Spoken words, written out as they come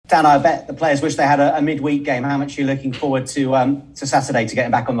Dan, I bet the players wish they had a midweek game. How much are you looking forward to Saturday, to getting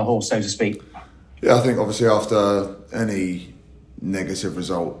back on the horse, so to speak? Yeah, I think obviously after any negative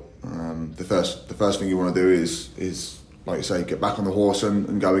result, the first thing you want to do is like you say, get back on the horse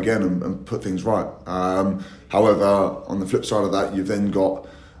and go again and put things right. However, on the flip side of that, you've then got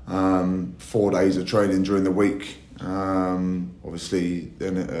 4 days of training during the week, obviously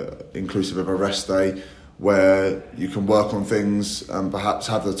then inclusive of a rest day, where you can work on things and perhaps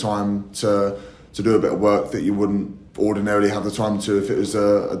have the time to do a bit of work that you wouldn't ordinarily have the time to if it was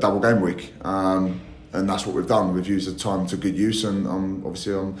a double game week. And that's what we've done. We've used the time to good use, and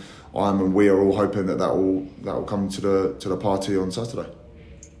obviously we are all hoping that will come to the party on Saturday.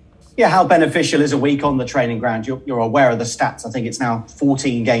 Yeah, how beneficial is a week on the training ground? You're aware of the stats. I think it's now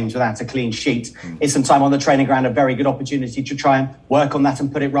 14 games without a clean sheet. Is some time on the training ground a very good opportunity to try and work on that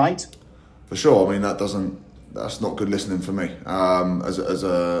and put it right? For sure. I mean, that's not good listening for me. As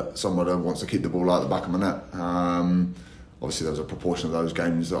someone who wants to keep the ball out the back of my net. Obviously, there was a proportion of those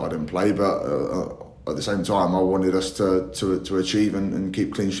games that I didn't play, but at the same time, I wanted us to achieve and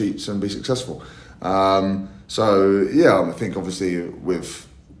keep clean sheets and be successful. So yeah, I think obviously with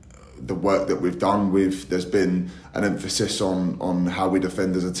the work that we've done, there's been an emphasis on how we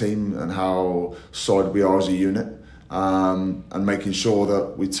defend as a team and how solid we are as a unit, and making sure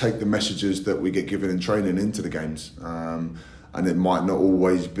that we take the messages that we get given in training into the games. And it might not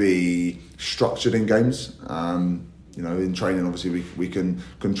always be structured in games. In training, obviously, we can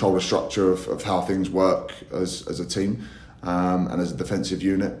control the structure of how things work as a team and as a defensive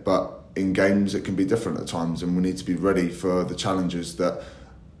unit. But in games, it can be different at times, and we need to be ready for the challenges that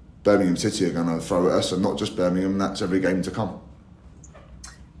Birmingham City are going to throw at us, and not just Birmingham. That's every game to come.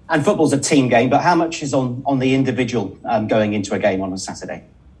 And football's a team game, but how much is on the individual going into a game on a Saturday?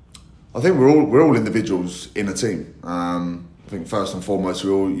 I think we're all individuals in a team. I think first and foremost,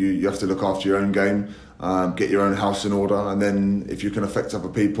 you have to look after your own game. Get your own house in order, and then if you can affect other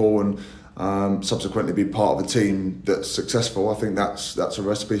people and subsequently be part of a team that's successful, I think that's a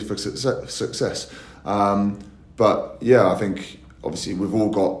recipe for success. But yeah, I think obviously we've all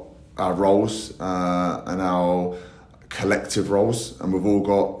got our roles and our collective roles, and we've all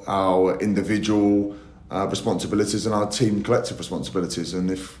got our individual responsibilities and our team collective responsibilities, and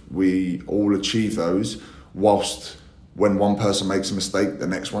if we all achieve those whilst when one person makes a mistake, the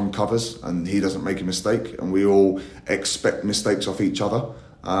next one covers and he doesn't make a mistake, and we all expect mistakes off each other.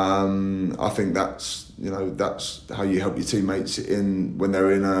 I think that's how you help your teammates when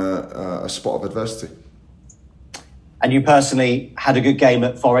they're in a spot of adversity. And you personally had a good game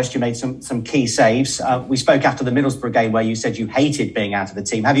at Forest. You made some key saves. We spoke after the Middlesbrough game where you said you hated being out of the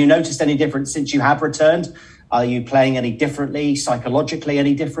team. Have you noticed any difference since you have returned? Are you playing any differently, psychologically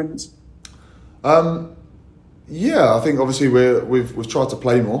any different? Yeah, I think obviously we've tried to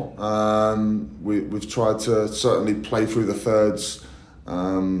play more. We've tried to certainly play through the thirds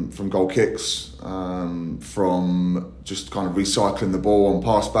from goal kicks, from just kind of recycling the ball on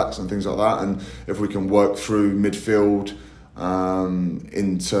pass backs and things like that. And if we can work through midfield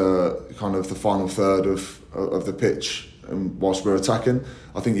into kind of the final third of the pitch, whilst we're attacking,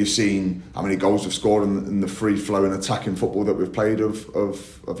 I think you've seen how many goals we've scored in the free flowing attacking football that we've played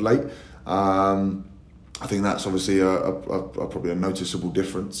of late. I think that's obviously probably a noticeable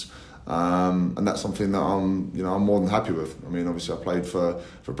difference, and that's something that I'm more than happy with. I mean, obviously I played for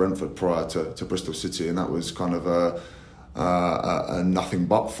Brentford prior to Bristol City, and that was kind of a nothing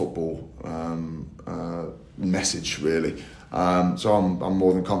but football message really. So I'm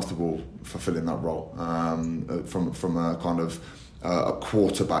more than comfortable fulfilling that role from a kind of a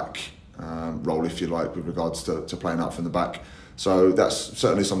quarterback role, if you like, with regards to playing out from the back. So that's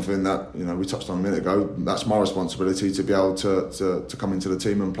certainly something that we touched on a minute ago. That's my responsibility to be able to come into the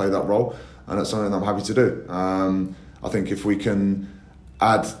team and play that role, and that's something I'm happy to do. I think if we can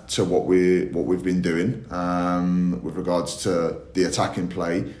add to what we've been doing with regards to the attacking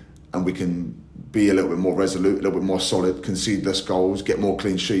play, and we can be a little bit more resolute, a little bit more solid, concede less goals, get more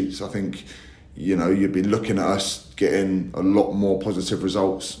clean sheets, I think you'd be looking at us getting a lot more positive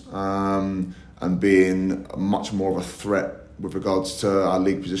results and being much more of a threat with regards to our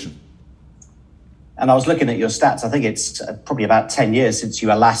league position. And I was looking at your stats. I think it's probably about 10 years since you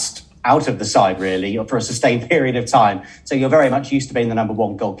were last out of the side, really, or for a sustained period of time. So you're very much used to being the number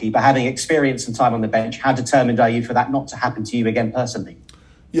one goalkeeper. Having experience and time on the bench, how determined are you for that not to happen to you again personally?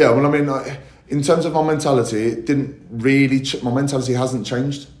 Yeah, well, I mean, in terms of my mentality, it didn't really... my mentality hasn't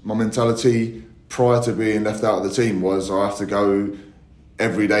changed. My mentality prior to being left out of the team was I have to go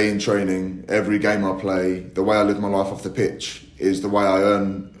every day in training, every game I play, the way I live my life off the pitch is the way I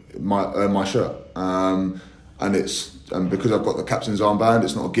earn my shirt. And it's and because I've got the captain's armband,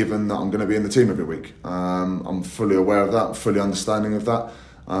 it's not a given that I'm going to be in the team every week. I'm fully aware of that, I'm fully understanding of that.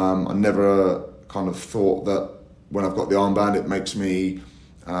 I never kind of thought that when I've got the armband it makes me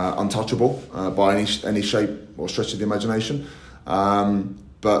untouchable by any shape or stretch of the imagination.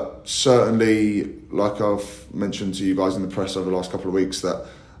 But certainly, like I've mentioned to you guys in the press over the last couple of weeks, that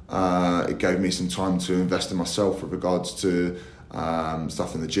it gave me some time to invest in myself with regards to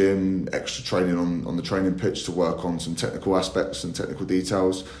stuff in the gym, extra training on the training pitch to work on some technical aspects and technical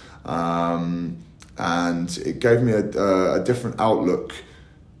details. And it gave me a different outlook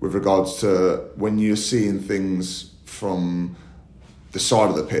with regards to when you're seeing things from the side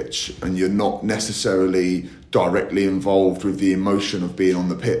of the pitch and you're not necessarily directly involved with the emotion of being on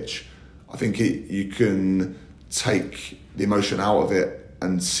the pitch. I think you can take the emotion out of it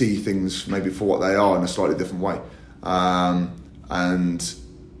and see things maybe for what they are in a slightly different way. And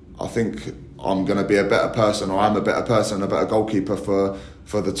I think I'm going to be a better person, or I'm a better person, a better goalkeeper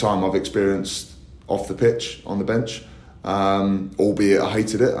for the time I've experienced off the pitch, on the bench. Albeit I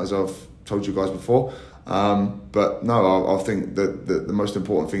hated it, as I've told you guys before. But no, I think that the most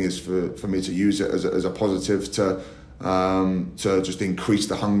important thing is for me to use it as a positive to just increase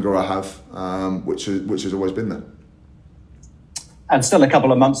the hunger I have, which has always been there. And still a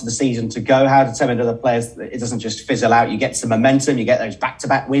couple of months of the season to go. How determined are the players that it doesn't just fizzle out? You get some momentum, you get those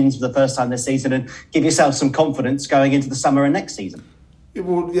back-to-back wins for the first time this season, and give yourself some confidence going into the summer and next season.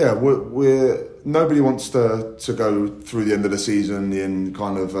 We're nobody wants to go through the end of the season in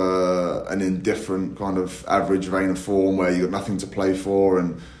kind of an indifferent kind of average vein of form where you've got nothing to play for,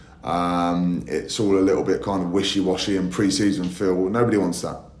 and it's all a little bit kind of wishy-washy and pre-season feel. Nobody wants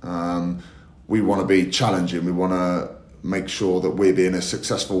that. We want to be challenging. We want to make sure that we're being as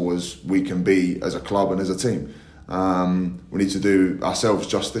successful as we can be as a club and as a team. We need to do ourselves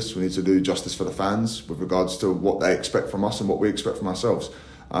justice. We need to do justice for the fans with regards to what they expect from us and what we expect from ourselves.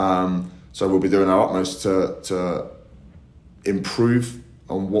 So we'll be doing our utmost to improve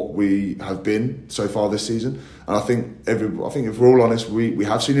on what we have been so far this season. And I think if we're all honest, we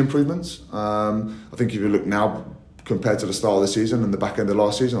have seen improvements. I think if you look now compared to the start of the season and the back end of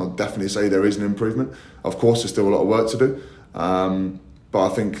last season, I'll definitely say there is an improvement. Of course, there's still a lot of work to do, but I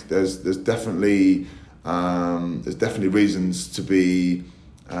think there's definitely reasons to be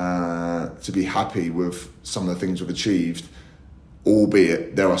happy with some of the things we've achieved.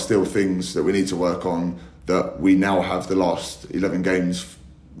 Albeit there are still things that we need to work on, that we now have the last 11 games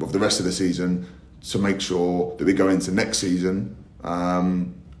of the rest of the season to make sure that we go into next season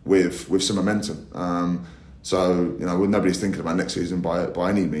with some momentum. So nobody's thinking about next season by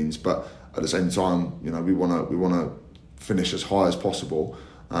any means, but at the same time, we want to finish as high as possible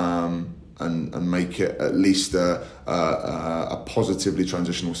and make it at least a positively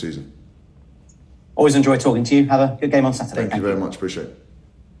transitional season. Always enjoy talking to you. Have a good game on Saturday. Thank you very much. Appreciate it.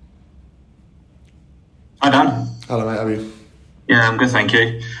 Hi, Dan. Hello, mate. How are you? Yeah, I'm good, thank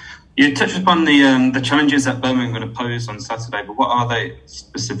you. You touched upon the challenges that Birmingham are going to pose on Saturday, but what are they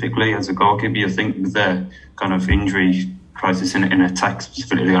specifically as a goalkeeper? You think with their kind of injury crisis in attack,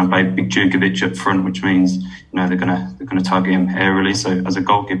 specifically they're going to play Big Djukovic up front, which means they're going to target him aerially. So as a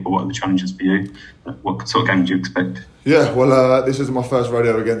goalkeeper, what are the challenges for you? What sort of game do you expect? Yeah, well, this isn't my first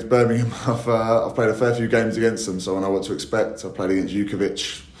rodeo against Birmingham. I've played a fair few games against them, so I know what to expect. I've played against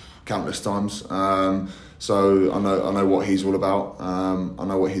Djukovic countless times, so I know what he's all about. I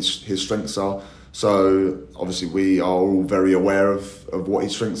know what his strengths are. So obviously we are all very aware of what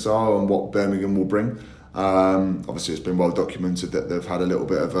his strengths are and what Birmingham will bring. Obviously it's been well documented that they've had a little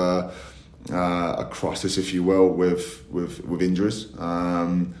bit of a crisis, if you will, with injuries.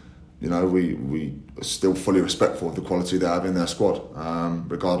 We are still fully respectful of the quality they have in their squad,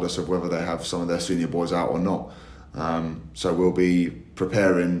 regardless of whether they have some of their senior boys out or not. So we'll be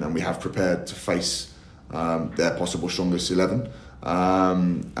preparing, and we have prepared to face their possible strongest 11. I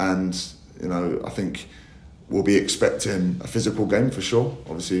think we'll be expecting a physical game for sure.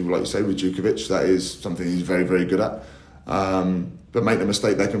 Obviously, like you say, with Djukovic, that is something he's very, very good at. But make no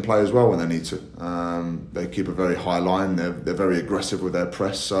mistake, they can play as well when they need to. They keep a very high line. They're very aggressive with their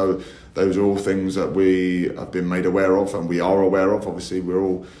press. So those are all things that we have been made aware of, and we are aware of. Obviously, we're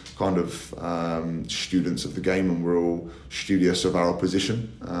all kind of students of the game, and we're all studious of our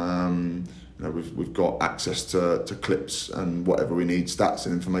opposition. We've got access to clips and whatever we need, stats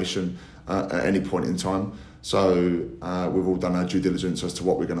and information at any point in time. So we've all done our due diligence as to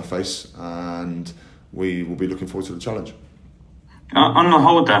what we're going to face, and we will be looking forward to the challenge. On the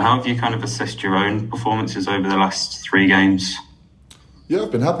whole, Dan, how have you kind of assessed your own performances over the last 3 games? Yeah,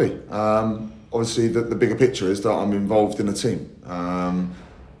 I've been happy. Obviously, the bigger picture is that I'm involved in a team.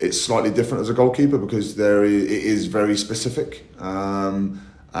 it's slightly different as a goalkeeper because it is very specific, and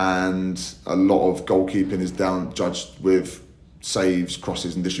a lot of goalkeeping is judged with saves,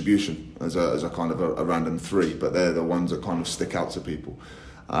 crosses and distribution as a kind of a random three, but they're the ones that kind of stick out to people.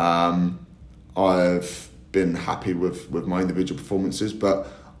 I've been happy with my individual performances, but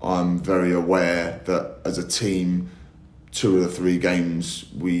I'm very aware that as a team, 2 of the 3 games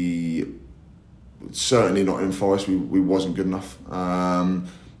we certainly not in Forest we wasn't good enough.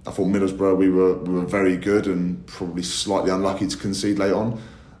 I thought Middlesbrough we were very good and probably slightly unlucky to concede late on.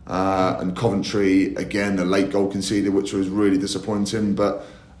 And Coventry, again, a late goal conceded, which was really disappointing. But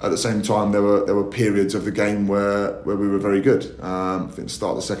at the same time, there were periods of the game where we were very good. I think the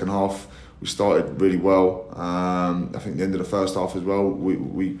start of the second half, we started really well. I think the end of the first half as well,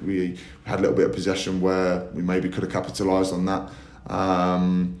 we had a little bit of possession where we maybe could have capitalised on that.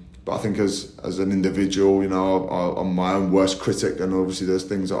 But I think as an individual, I'm my own worst critic, and obviously there's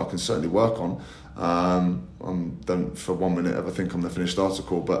things that I can certainly work on. Don't for 1 minute ever think I'm the finished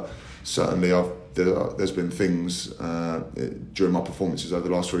article, but certainly there's been things during my performances over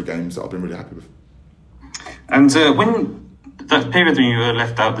the last 3 games that I've been really happy with. And when that period when you were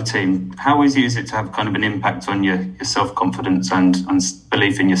left out of the team, how easy is it to have kind of an impact on your self-confidence and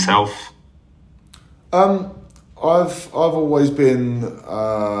belief in yourself? I've always been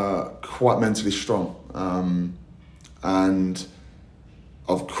quite mentally strong, and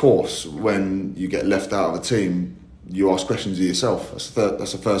of course, when you get left out of a team, you ask questions of yourself.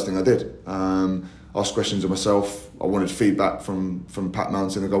 That's the first thing I did. Ask questions of myself. I wanted feedback from Pat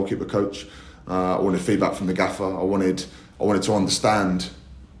Mountain, the goalkeeper coach. I wanted feedback from the gaffer. I wanted to understand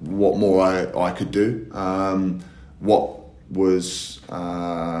what more I could do. What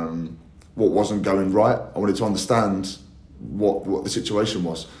wasn't going right. I wanted to understand what the situation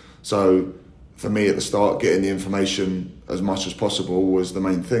was. So for me at the start, getting the information as much as possible was the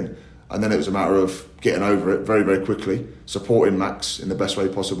main thing. And then it was a matter of getting over it very, very quickly, supporting Max in the best way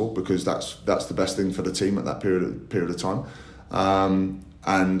possible, because that's the best thing for the team at that period of time. And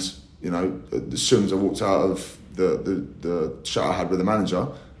as soon as I walked out of the chat I had with the manager,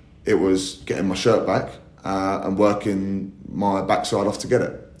 it was getting my shirt back and working my backside off to get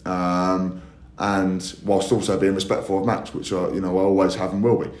it. And whilst also being respectful of Max, which I always have and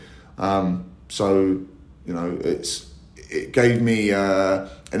will be. So it gave me an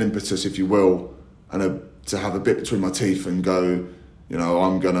impetus, if you will, and to have a bit between my teeth and go,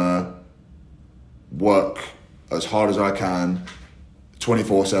 I'm gonna work as hard as I can,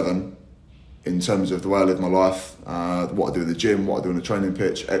 24/7, in terms of the way I live my life, what I do in the gym, what I do in the training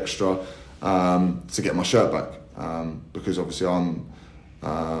pitch, extra, to get my shirt back. Because obviously I'm,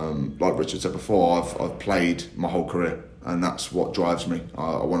 like Richard said before, I've played my whole career, and that's what drives me.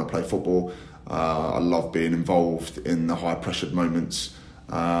 I want to play football. I love being involved in the high pressured moments.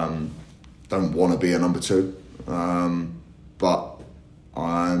 Don't want to be a number 2, but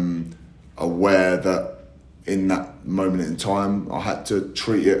I'm aware that in that moment in time I had to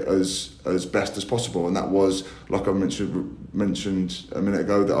treat it as best as possible, and that was, like I mentioned a minute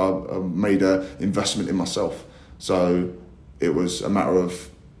ago, that I made an investment in myself. So it was a matter of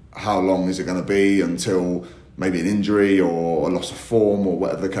how long is it going to be until maybe an injury or a loss of form or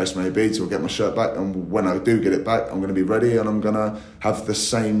whatever the case may be to get my shirt back. And when I do get it back, I'm going to be ready, and I'm going to have the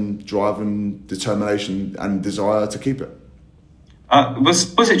same drive and determination and desire to keep it.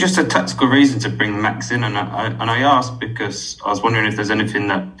 Was it just a tactical reason to bring Max in? And I asked because I was wondering if there's anything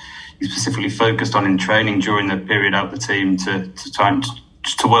that you specifically focused on in training during the period out of the team to try and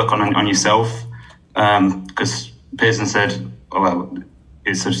to work on yourself. Because Pearson said,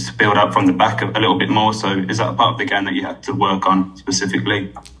 it's just to build up from the back a little bit more. So is that a part of the game that you had to work on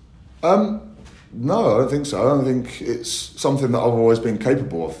specifically? No, I don't think so. I don't think it's something that I've always been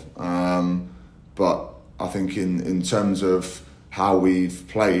capable of. But I think in terms of how we've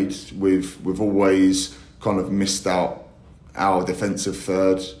played, we've always kind of missed out our defensive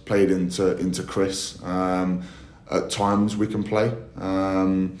third, played into Chris. At times we can play,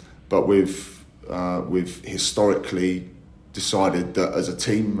 but we've historically decided that as a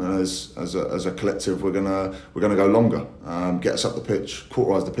team, as a collective, we're gonna go longer, get us up the pitch,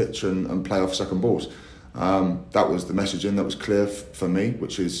 cauterise the pitch, and play off second balls. That was the messaging that was clear for me,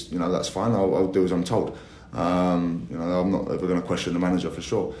 which is that's fine. I'll do as I'm told. I'm not ever going to question the manager for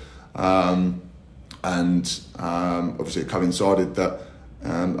sure. And obviously it coincided that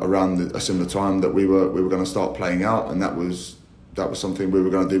around a similar time that we were going to start playing out, and that was something we were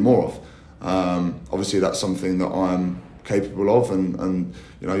going to do more of. Obviously that's something that I'm capable of, and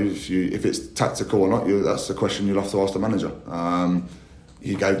if it's tactical or not, that's the question you'll have to ask the manager.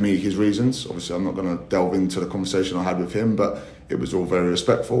 he gave me his reasons. Obviously, I'm not going to delve into the conversation I had with him, but it was all very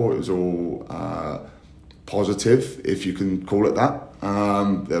respectful. It was all positive, if you can call it that.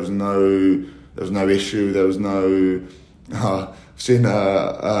 There was no issue. There was no. I've seen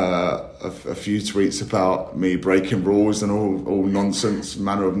a few tweets about me breaking rules and all nonsense,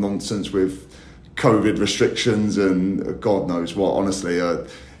 manner of nonsense with COVID restrictions and God knows what. Honestly,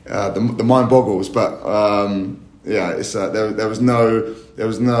 the mind boggles. But it's there was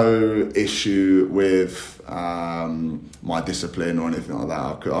no issue with my discipline or anything like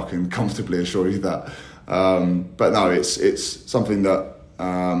that. I can comfortably assure you that. But no, it's something that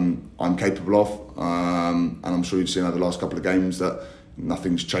I'm capable of, and I'm sure you've seen over the last couple of games that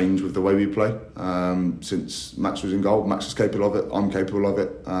nothing's changed with the way we play since Max was in goal. Max is capable of it. I'm capable of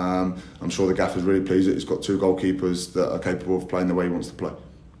it. I'm sure the gaffer's really pleased that he's got two goalkeepers that are capable of playing the way he wants to play.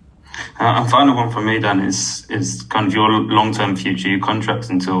 And final one for me, Dan, is kind of your long-term future. Your contract's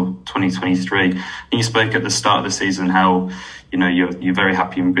until 2023. And you spoke at the start of the season how you're very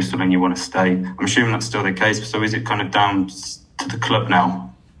happy in Bristol and you want to stay. I'm assuming that's still the case. So is it kind of down to the club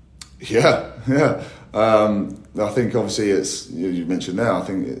now? Yeah. I think obviously it's, you mentioned there, I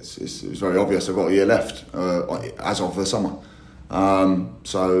think it's very obvious I've got a year left as of the summer.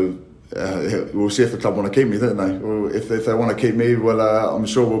 So we'll see if the club want to keep me, don't they? Or if they want to keep me, well, I'm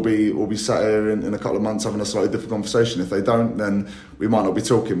sure we'll be sat here in a couple of months having a slightly different conversation. If they don't, then we might not be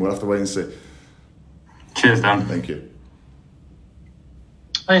talking. We'll have to wait and see. Cheers, Dan. Thank you.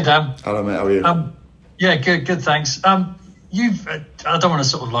 Hey, Dan. Hello, mate. How are you? Yeah, good. Thanks. I don't want to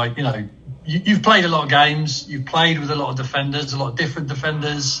sort of you've played a lot of games. You've played with a lot of defenders, a lot of different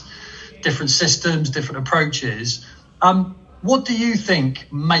defenders, different systems, different approaches. What do you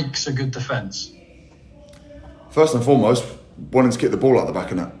think makes a good defence? First and foremost, wanting to get the ball out the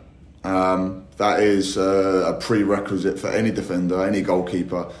back of net. That is a prerequisite for any defender, any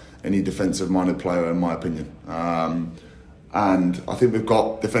goalkeeper, any defensive-minded player, in my opinion. And I think we've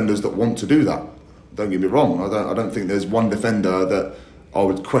got defenders that want to do that. Don't get me wrong. I don't think there's one defender that I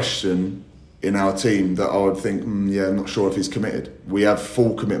would question in our team that I would think, I'm not sure if he's committed. We have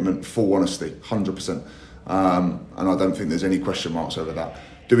full commitment, full honesty, 100%. And I don't think there's any question marks over that.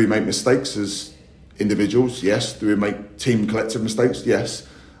 Do we make mistakes as individuals? Yes. Do we make team collective mistakes? Yes.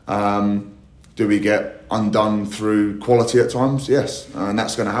 Do we get undone through quality at times? Yes. And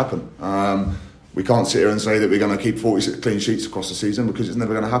that's going to happen. We can't sit here and say that we're going to keep 46 clean sheets across the season because it's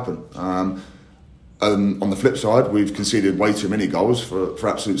never going to happen. On the flip side, we've conceded way too many goals for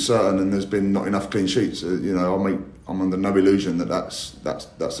absolute certain, and there's been not enough clean sheets. I'm under no illusion that that's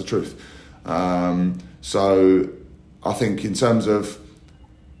the truth. So I think in terms of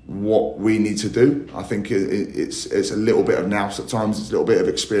what we need to do, I think it's a little bit of nous at times. It's a little bit of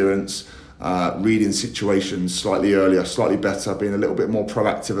experience, reading situations slightly earlier, slightly better, being a little bit more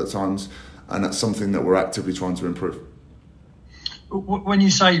proactive at times, and that's something that we're actively trying to improve. When you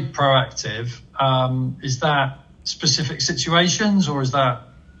say proactive, is that specific situations, or is that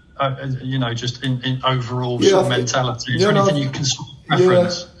just in overall sort of mentality? Is there anything you can sort of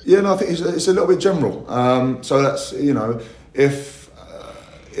reference? I think it's a little bit general. So that's if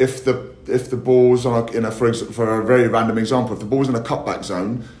the ball's on for a very random example, if the ball's in a cutback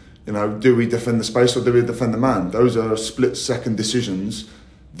zone, do we defend the space or do we defend the man? Those are split-second decisions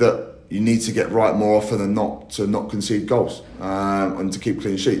that you need to get right more often than not to not concede goals and to keep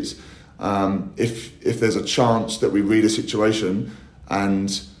clean sheets. If there's a chance that we read a situation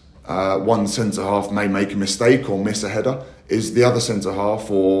and one centre-half may make a mistake or miss a header, is the other centre-half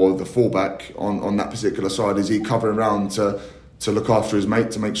or the full-back on that particular side, is he covering around to look after his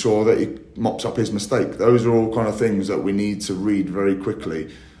mate to make sure that he mops up his mistake? Those are all kind of things that we need to read very quickly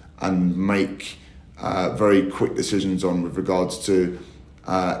and make very quick decisions on with regards to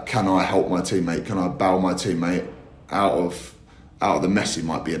can I help my teammate? Can I bail my teammate out of the mess he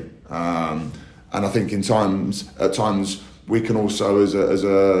might be in? And I think at times we can also as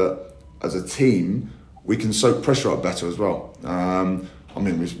a team we can soak pressure up better as well.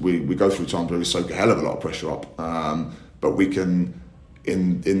 We go through times where we soak a hell of a lot of pressure up, but we can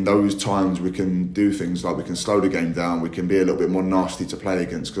in those times we can do things like we can slow the game down. We can be a little bit more nasty to play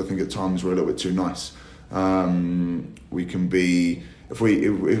against, because I think at times we're a little bit too nice. We can be. If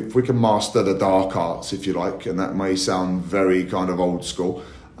we can master the dark arts, if you like, and that may sound very kind of old school,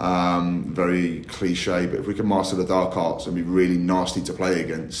 very cliche, but if we can master the dark arts and be really nasty to play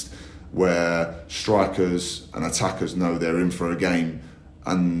against, where strikers and attackers know they're in for a game,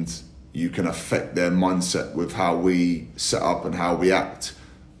 and you can affect their mindset with how we set up and how we act,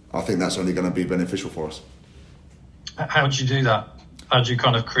 I think that's only going to be beneficial for us. How do you do that? How do you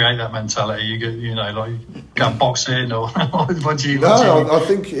kind of create that mentality? You know, like go and box in, or what do you? I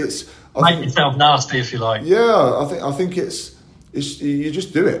think it's make yourself nasty if you like. Yeah, I think it's you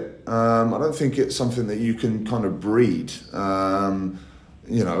just do it. I don't think it's something that you can kind of breed.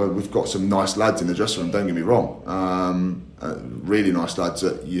 You know, we've got some nice lads in the dressing room. Don't get me wrong. Really nice lads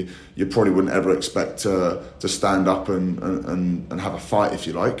that you probably wouldn't ever expect to stand up and have a fight, if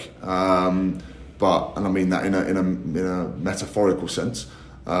you like. But I mean that in a metaphorical sense,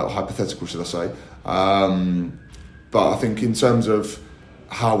 or hypothetical, should I say? But I think in terms of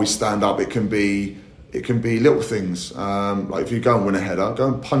how we stand up, it can be little things. Like if you go and win a header, go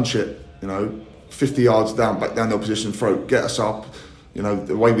and punch it. 50 yards back down the opposition throat, get us up.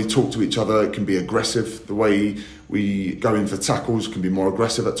 The way we talk to each other, it can be aggressive. The way we go in for tackles can be more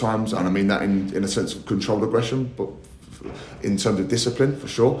aggressive at times, and I mean that in a sense of controlled aggression, but in terms of discipline, for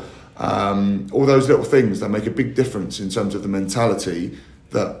sure. All those little things that make a big difference in terms of the mentality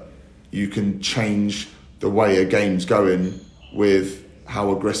that you can change the way a game's going with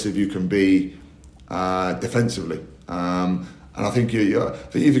how aggressive you can be defensively. And I think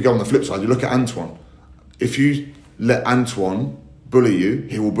if you go on the flip side, you look at Antoine. If you let Antoine bully you,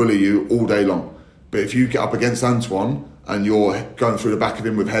 he will bully you all day long. But if you get up against Antoine and you're going through the back of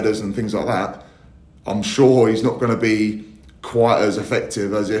him with headers and things like that, I'm sure he's not going to be quite as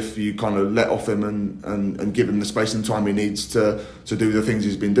effective as if you kind of let off him and give him the space and time he needs to do the things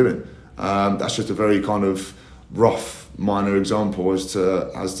he's been doing. That's just a very kind of rough, minor example as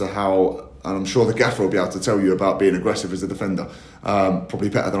to how, and I'm sure the gaffer will be able to tell you about being aggressive as a defender, probably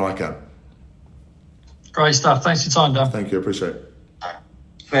better than I can. Great stuff. Thanks for your time, Dan. Thank you, appreciate it.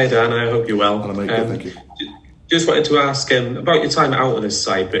 Hi Dan, I hope you're well. Hello mate, good, thank you. Just wanted to ask about your time out on this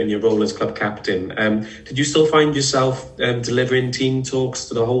side, but in your role as club captain. Did you still find yourself delivering team talks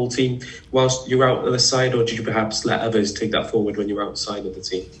to the whole team whilst you were out on the side, or did you perhaps let others take that forward when you were outside of the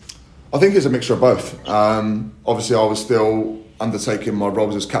team? I think it's a mixture of both. Obviously, I was still undertaking my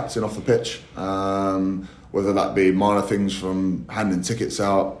roles as captain off the pitch, whether that be minor things from handing tickets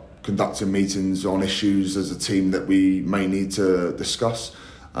out, conducting meetings on issues as a team that we may need to discuss.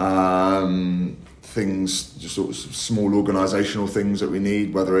 Things, just sort of small organisational things that we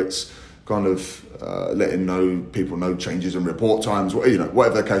need, whether it's kind of letting people know changes in report times,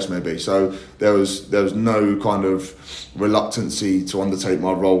 whatever the case may be. So there was no kind of reluctancy to undertake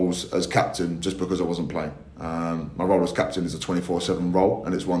my roles as captain just because I wasn't playing. My role as captain is a 24/7 role,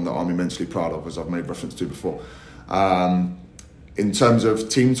 and it's one that I'm immensely proud of, as I've made reference to before. In terms of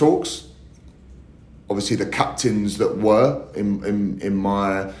team talks, obviously the captains that were in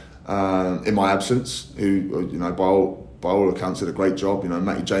my absence, who by all accounts did a great job.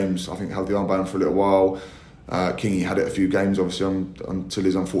 Matty James, I think, held the armband for a little while. Kingy had it a few games, obviously, until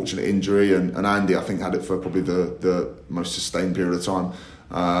his unfortunate injury, and Andy, I think, had it for probably the most sustained period of time.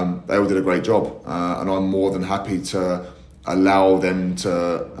 They all did a great job, and I'm more than happy to allow them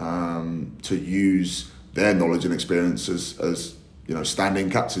to use their knowledge and experience as standing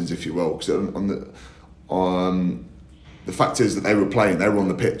captains, if you will. Because the fact is that they were on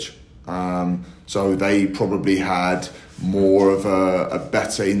the pitch, so they probably had more of a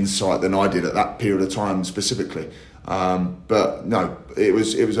better insight than I did at that period of time specifically. But no, it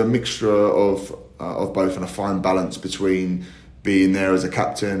was a mixture of both, and a fine balance between being there as a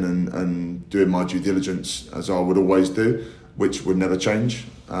captain and doing my due diligence as I would always do, which would never change,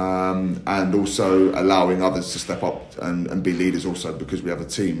 and also allowing others to step up and be leaders also, because we have a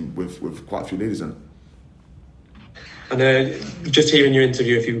team with quite a few leaders in it. And just hearing your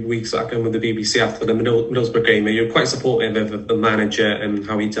interview a few weeks back with the BBC after the Middlesbrough game, you're quite supportive of the manager and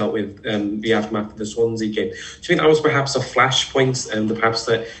how he dealt with the aftermath of the Swansea game. Do you think that was perhaps a flashpoint, and perhaps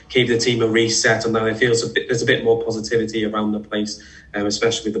that gave the team a reset, and now it feels there's a bit more positivity around the place,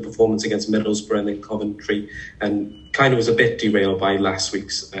 especially with the performance against Middlesbrough and then Coventry, and kind of was a bit derailed by last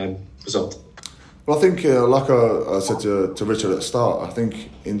week's result? Well, I think, like I said to Richard at the start, I think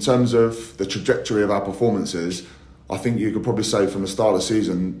in terms of the trajectory of our performances, I think you could probably say from the start of the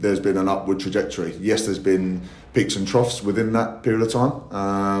season there's been an upward trajectory. Yes, there's been peaks and troughs within that period of time,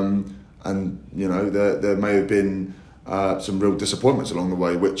 and there may have been some real disappointments along the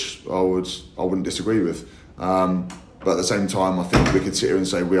way, which I wouldn't disagree with. But at the same time, I think we could sit here and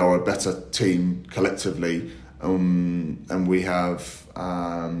say we are a better team collectively, and we have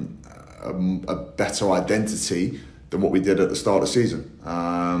a better identity than what we did at the start of the season.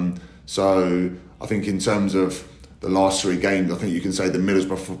 So I think in terms of the last three games, I think you can say the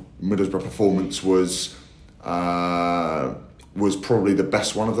Middlesbrough performance was probably the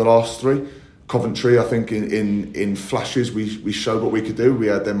best one of the last three. Coventry, I think in flashes we showed what we could do. We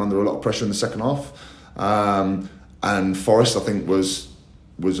had them under a lot of pressure in the second half, And Forest, I think, was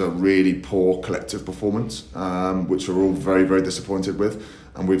a really poor collective performance, which we're all very, very disappointed with,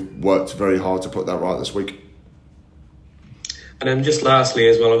 and we've worked very hard to put that right this week. And then just lastly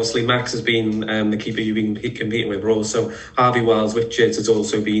as well, obviously Max has been the keeper you've been competing with, but also Harvey Wiles Richards has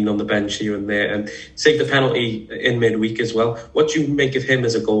also been on the bench here and there, and saved the penalty in midweek as well. What do you make of him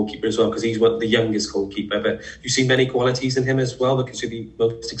as a goalkeeper as well? Because he's the youngest goalkeeper, but you see many qualities in him as well, because you're the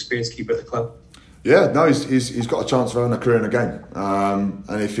most experienced keeper at the club. Yeah, no, he's got a chance of having a career in the game,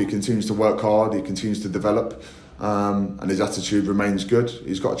 and if he continues to work hard, he continues to develop, and his attitude remains good,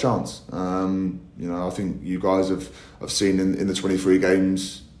 he's got a chance. I think you guys have seen in the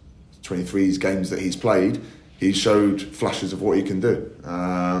 23's games that he's played, he showed flashes of what he can do,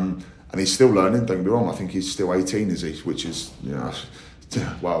 and he's still learning. Don't get me wrong, I think he's still 18, is he? Which is,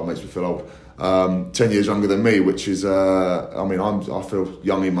 wow, it makes me feel old. 10 years younger than me, which is, I feel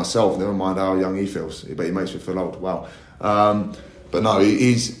young in myself, never mind how young he feels, but he makes me feel old. Wow. But no,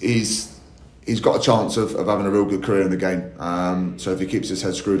 he's got a chance of having a real good career in the game. So if he keeps his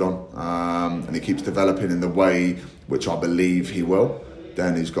head screwed on, and he keeps developing in the way which I believe he will,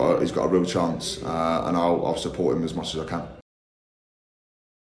 then he's got a real chance, and I'll support him as much as I can.